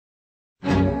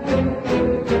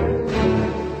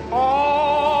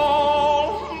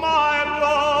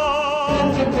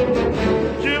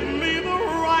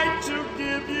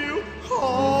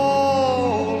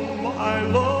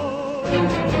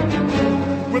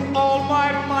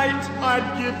I'd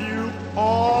give you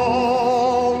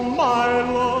all my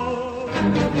love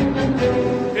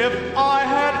if I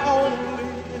had only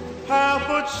half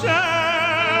a chance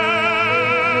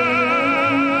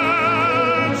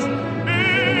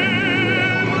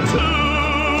into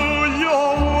your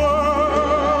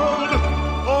world.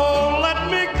 Oh, let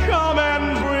me come and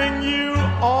bring you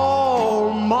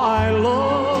all my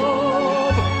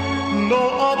love. No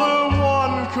other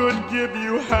one could give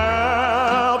you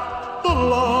half the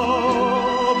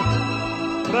love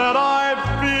that I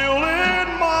feel in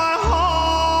my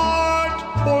heart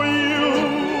for you.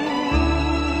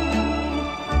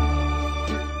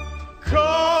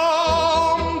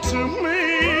 Come to me,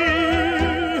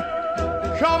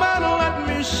 come and let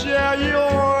me share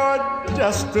your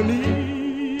destiny.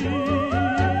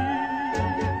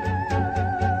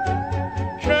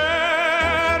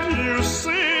 Can't you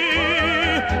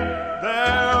see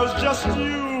there's just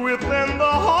you within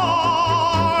the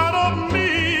heart of me?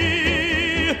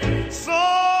 So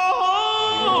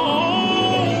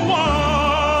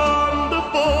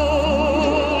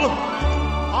wonderful.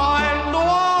 I know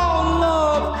our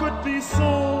love could be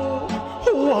so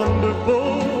wonderful,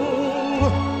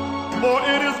 for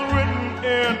it is written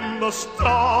in the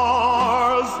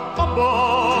stars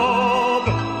above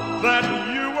that